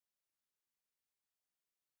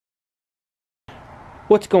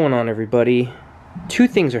What's going on, everybody? Two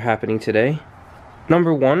things are happening today.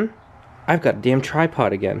 Number one, I've got a damn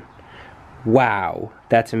tripod again. Wow,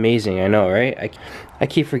 that's amazing, I know, right? I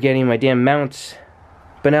keep forgetting my damn mounts,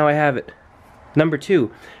 but now I have it. Number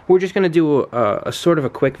two, we're just gonna do a sort of a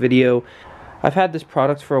quick video. I've had this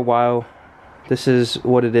product for a while. This is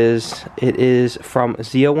what it is. It is from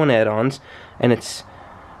ZL1 Addons, and it's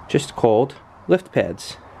just called lift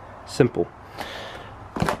pads. Simple.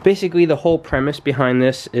 Basically, the whole premise behind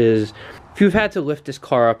this is, if you've had to lift this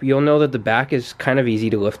car up, you'll know that the back is kind of easy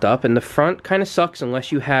to lift up, and the front kind of sucks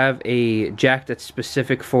unless you have a jack that's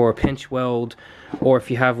specific for a pinch weld, or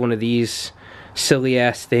if you have one of these silly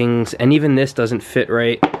ass things, and even this doesn't fit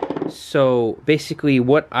right. So basically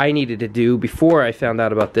what I needed to do before I found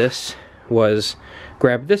out about this was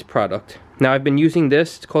grab this product. Now I've been using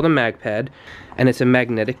this, it's called a mag pad, and it's a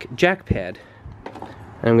magnetic jack pad.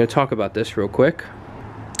 And I'm going to talk about this real quick.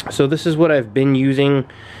 So this is what I've been using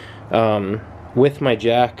with my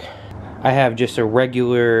jack. I have just a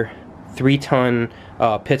regular 3-ton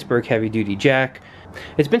Pittsburgh heavy-duty jack.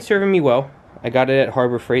 It's been serving me well. I got it at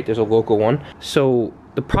Harbor Freight, there's a local one. So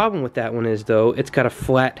the problem with that one is, though, it's got a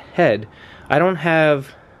flat head. I don't have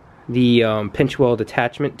the pinch weld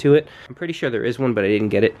attachment to it. I'm pretty sure there is one, but I didn't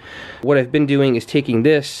get it. What I've been doing is taking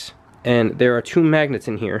this, and there are 2 magnets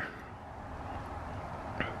in here.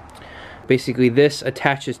 Basically, this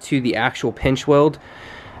attaches to the actual pinch weld,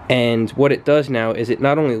 and what it does now is it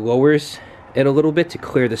not only lowers it a little bit to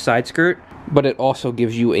clear the side skirt, but it also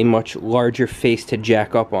gives you a much larger face to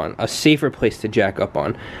jack up on, a safer place to jack up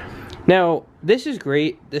on. Now, this is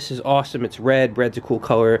great, this is awesome, it's red, red's a cool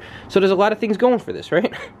color, so there's a lot of things going for this,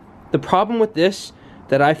 right? The problem with this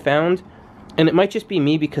that I found, and it might just be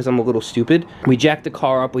me because I'm a little stupid, we jack the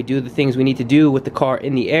car up, we do the things we need to do with the car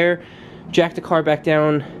in the air, jack the car back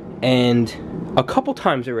down, and a couple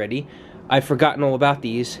times already, I've forgotten all about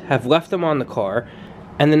these, have left them on the car,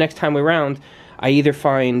 and the next time around, I either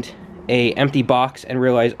find a empty box and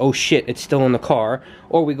realize, oh shit, it's still in the car,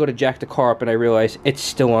 or we go to jack the car up and I realize it's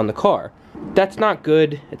still on the car. That's not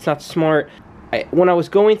good, it's not smart. When I was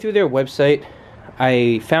going through their website,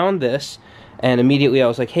 I found this, and immediately I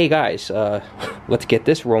was like, hey guys, let's get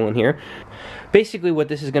this rolling here. Basically what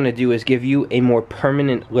this is going to do is give you a more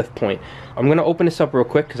permanent lift point. I'm going to open this up real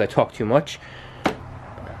quick because I talk too much,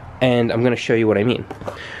 and I'm going to show you what I mean.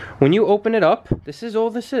 When you open it up, this is all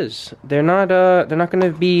this is. They're not going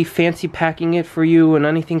to be fancy packing it for you and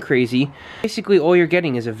anything crazy. Basically all you're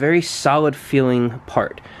getting is a very solid feeling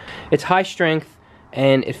part. It's high strength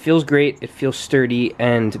and it feels great, it feels sturdy,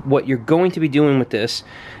 and what you're going to be doing with this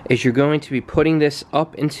is you're going to be putting this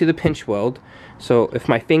up into the pinch weld. So if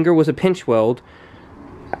my finger was a pinch weld,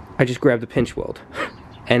 I just grab the pinch weld.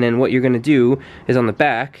 And then what you're going to do is on the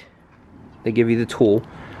back, they give you the tool,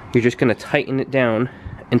 you're just going to tighten it down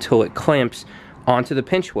until it clamps onto the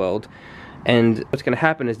pinch weld. And what's going to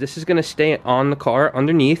happen is this is going to stay on the car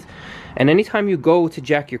underneath, and anytime you go to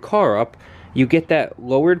jack your car up, you get that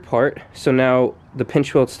lowered part. So now the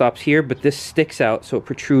pinch weld stops here, but this sticks out so it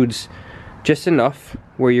protrudes just enough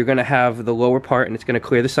where you're going to have the lower part and it's going to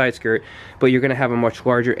clear the side skirt, but you're going to have a much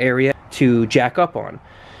larger area to jack up on.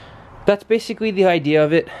 That's basically the idea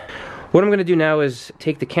of it. What I'm going to do now is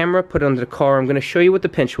take the camera, put it under the car. I'm going to show you what the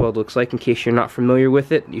pinch weld looks like in case you're not familiar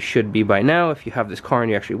with it. You should be by now if you have this car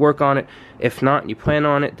and you actually work on it. If not and you plan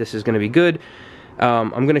on it, this is going to be good. I'm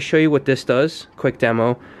going to show you what this does, quick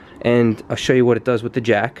demo, and I'll show you what it does with the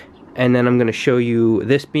jack. And then I'm going to show you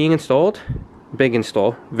this being installed. Big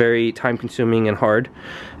install, very time consuming and hard,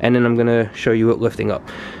 and then I'm gonna show you it lifting up,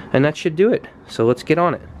 and that should do it. So let's get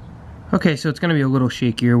on it. Okay, so it's gonna be a little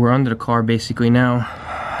shakier. We're under the car basically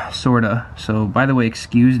now, sorta. So by the way,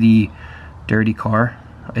 excuse the dirty car.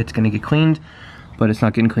 It's gonna get cleaned, but it's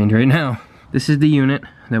not getting cleaned right now. This is the unit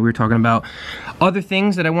that we were talking about. Other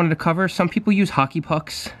things that I wanted to cover, some people use hockey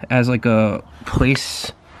pucks as like a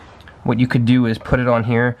place. What you could do is put it on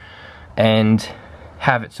here and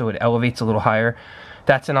have it so it elevates a little higher.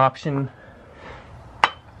 That's an option.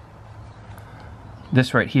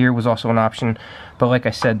 This right here was also an option, but like I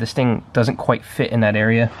said, this thing doesn't quite fit in that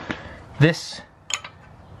area. This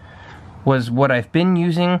was what I've been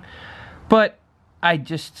using, but I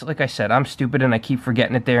just, like I said, I'm stupid and I keep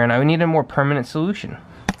forgetting it there, and I need a more permanent solution.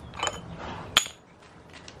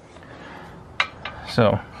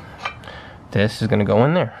 So this is gonna go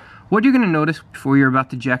in there. What you're going to notice before you're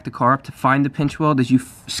about to jack the car up to find the pinch weld is you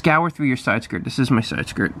scour through your side skirt. This is my side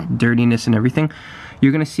skirt, dirtiness and everything.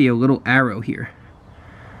 You're going to see a little arrow here.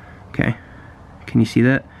 Okay, can you see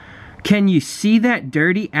that? Can you see that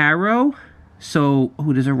dirty arrow? So,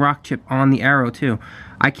 oh, there's a rock chip on the arrow too.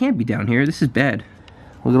 I can't be down here, this is bad.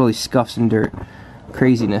 Look at all these scuffs and dirt.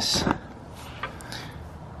 craziness.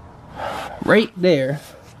 Right there,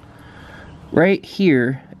 right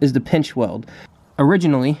here is the pinch weld.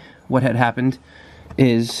 Originally, what had happened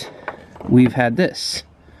is we've had this.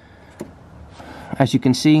 As you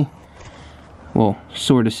can see, well,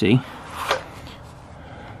 sort of see.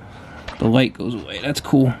 The light goes away, that's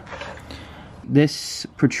cool. This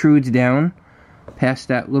protrudes down past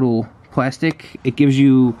that little plastic. It gives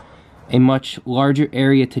you a much larger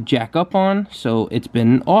area to jack up on, so it's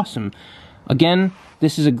been awesome. Again,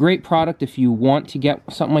 this is a great product if you want to get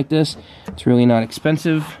something like this. It's really not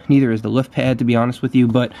expensive, neither is the lift pad, to be honest with you,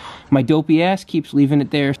 but my dopey ass keeps leaving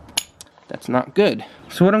it there. That's not good.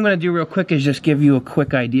 So what I'm gonna do real quick is just give you a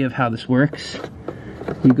quick idea of how this works.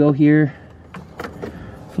 You go here,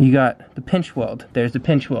 you got the pinch weld. There's the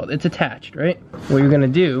pinch weld. It's attached, right? What you're gonna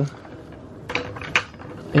do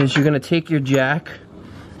is you're gonna take your jack,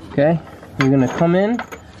 okay? You're gonna come in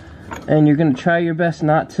and you're gonna try your best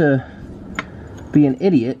not to be an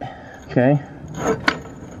idiot, okay?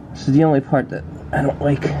 This is the only part that I don't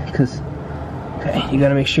like, because, okay, you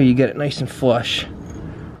gotta make sure you get it nice and flush.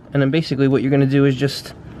 And then basically what you're gonna do is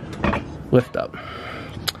just lift up.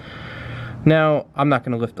 Now, I'm not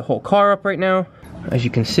gonna lift the whole car up right now. As you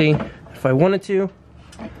can see, if I wanted to,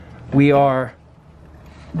 we are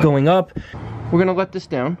going up. We're gonna let this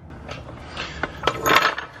down.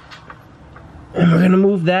 And we're gonna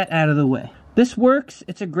move that out of the way. This works,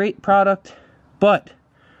 it's a great product, but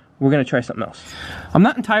we're gonna try something else. I'm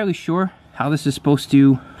not entirely sure how this is supposed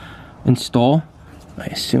to install. I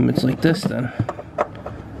assume it's like this then.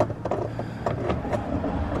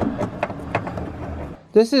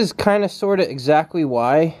 This is kind of sort of exactly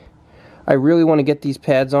why I really want to get these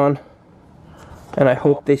pads on, and I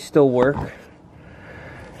hope they still work.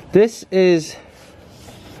 This is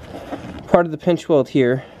part of the pinch weld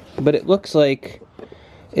here, but it looks like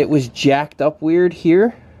it was jacked up weird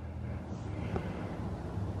here,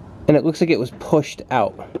 and it looks like it was pushed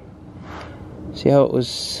out. See how it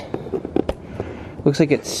was? Looks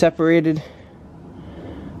like it separated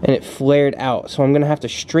and it flared out, so I'm gonna have to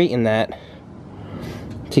straighten that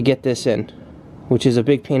to get this in, which is a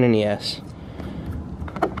big pain in the ass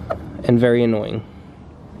and very annoying.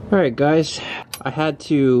 Alright guys, I had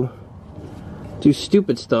to do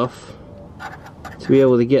stupid stuff to be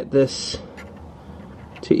able to get this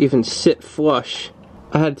to even sit flush.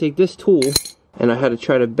 I had to take this tool and I had to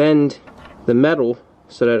try to bend the metal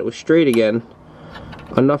so that it was straight again,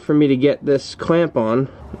 enough for me to get this clamp on,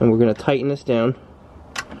 and we're going to tighten this down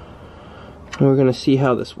and we're going to see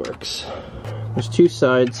how this works. There's two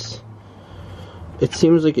sides. It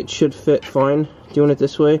seems like it should fit fine doing it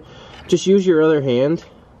this way. Just use your other hand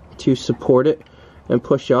to support it and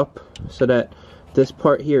push up so that this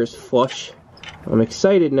part here is flush. I'm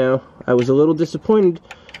excited now. I was a little disappointed.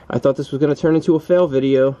 I thought this was going to turn into a fail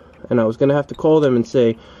video and I was going to have to call them and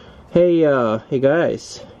say, hey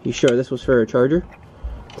guys, you sure this was for a charger?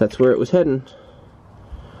 That's where it was heading.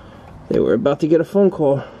 They were about to get a phone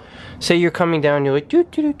call. Say you're coming down, you're like do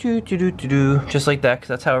do do do do do do, just like that, because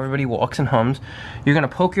that's how everybody walks and hums. You're gonna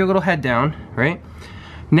poke your little head down, right?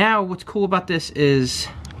 Now, what's cool about this is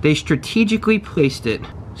they strategically placed it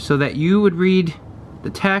so that you would read the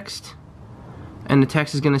text, and the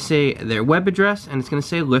text is gonna say their web address, and it's gonna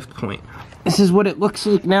say lift point. This is what it looks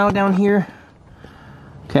like now down here,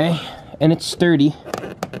 okay? And it's sturdy.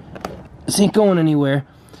 This ain't going anywhere.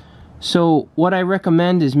 So what I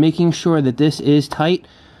recommend is making sure that this is tight.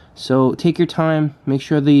 So take your time, make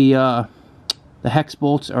sure the hex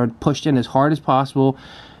bolts are pushed in as hard as possible.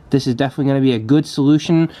 This is definitely going to be a good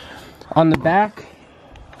solution. On the back,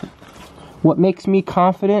 what makes me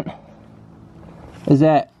confident is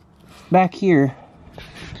that back here,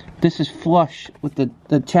 this is flush with the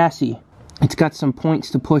chassis. It's got some points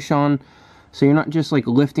to push on, so you're not just like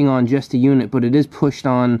lifting on just a unit, but it is pushed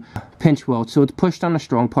on pinch weld. So it's pushed on a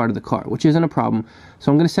strong part of the car, which isn't a problem.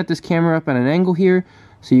 So I'm going to set this camera up at an angle here,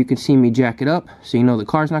 so you can see me jack it up, so you know the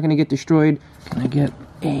car's not going to get destroyed. Can I get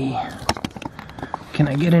an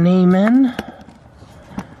amen?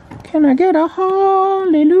 Can I get a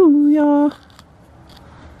hallelujah?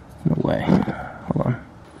 No way. Hold on.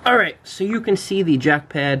 Alright, so you can see the jack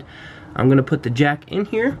pad. I'm going to put the jack in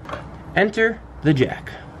here. Enter the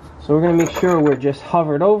jack. So we're going to make sure we're just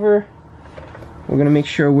hovered over. We're going to make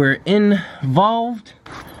sure we're involved.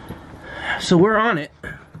 So we're on it.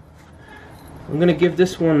 I'm going to give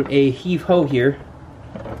this one a heave-ho here.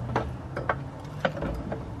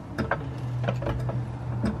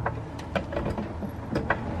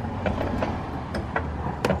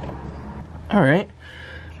 Alright,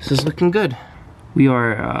 this is looking good. We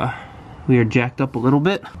are jacked up a little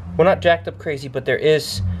bit. We're not jacked up crazy, but there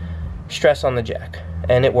is stress on the jack,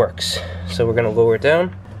 and it works. So we're gonna lower it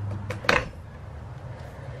down.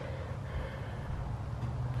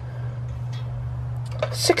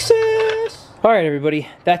 Success! Alright everybody,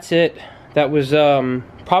 that's it. That was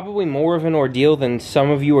probably more of an ordeal than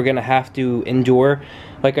some of you are gonna have to endure.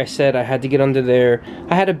 Like I said, I had to get under there.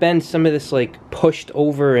 I had to bend some of this like pushed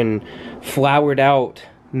over and floured out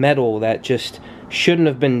metal that just shouldn't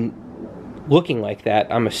have been looking like that,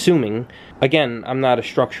 I'm assuming. Again, I'm not a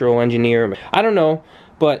structural engineer. I don't know,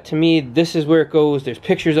 but to me, this is where it goes. There's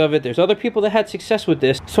pictures of it. There's other people that had success with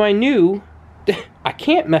this. So I knew I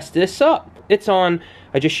can't mess this up. It's on.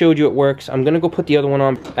 I just showed you it works. I'm gonna go put the other one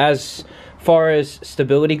on. As far as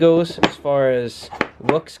stability goes, as far as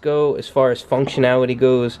looks go, as far as functionality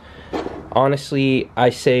goes, honestly, I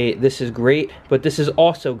say this is great, but this is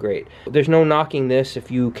also great. There's no knocking this.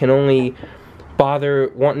 If you can only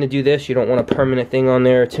bother wanting to do this, you don't want a permanent thing on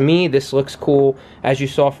there. To me, this looks cool. As you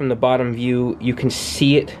saw from the bottom view, you can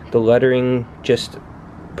see it. The lettering just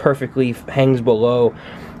perfectly hangs below.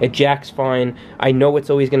 It jacks fine. I know it's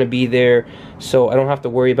always going to be there, so I don't have to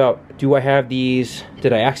worry about, do I have these?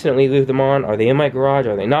 Did I accidentally leave them on? Are they in my garage?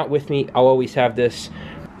 Are they not with me? I'll always have this.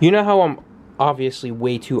 You know how I'm obviously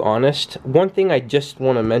way too honest? One thing I just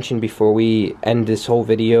want to mention before we end this whole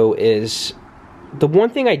video is the one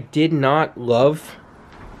thing I did not love.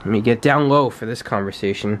 Let me get down low for this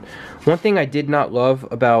conversation. One thing I did not love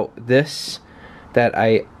about this, that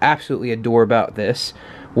I absolutely adore about this,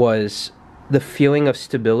 was the feeling of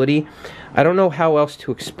stability. I don't know how else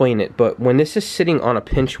to explain it, but when this is sitting on a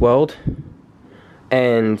pinch weld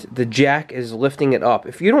and the jack is lifting it up,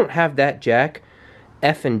 if you don't have that jack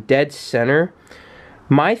effing dead center,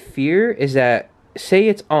 my fear is that, say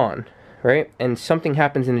it's on, right, and something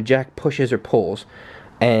happens and the jack pushes or pulls,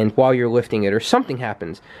 and while you're lifting it or something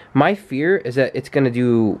happens, my fear is that it's gonna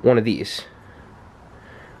do one of these.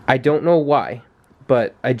 I don't know why,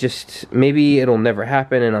 but I just, maybe it'll never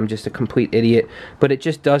happen and I'm just a complete idiot, but it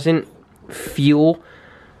just doesn't feel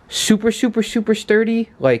super sturdy.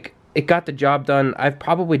 Like, it got the job done. I've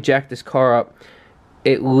probably jacked this car up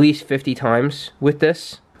at least 50 times with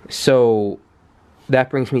this. So that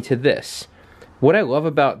brings me to this. What I love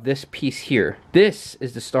about this piece here, this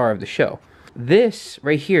is the star of the show. This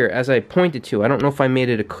right here, as I pointed to, I don't know if I made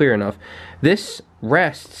it clear enough, this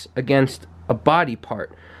rests against a body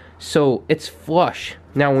part. So it's flush.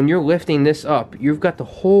 Now when you're lifting this up, you've got the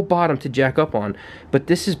whole bottom to jack up on, but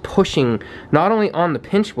this is pushing not only on the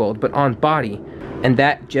pinch weld, but on body. And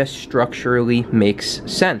that just structurally makes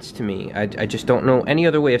sense to me. I just don't know any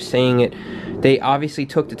other way of saying it. They obviously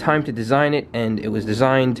took the time to design it, and it was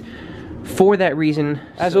designed for that reason.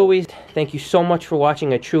 As always, thank you so much for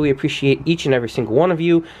watching. I truly appreciate each and every single one of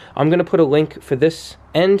you. I'm going to put a link for this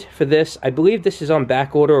and for this. I believe this is on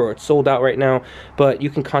back order or it's sold out right now, but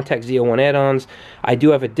you can contact ZL1 Addons. I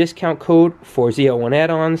do have a discount code for ZL1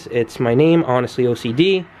 Addons. It's my name, Honestly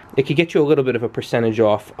OCD. It could get you a little bit of a percentage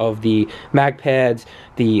off of the mag pads,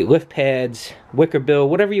 the lift pads, wicker bill,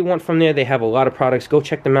 whatever you want from there. They have a lot of products. Go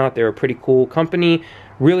check them out. They're a pretty cool company.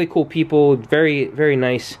 Really cool people. Very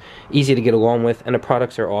nice. Easy to get along with. And the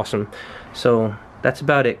products are awesome. So that's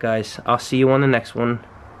about it, guys. I'll see you on the next one.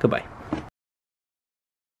 Goodbye.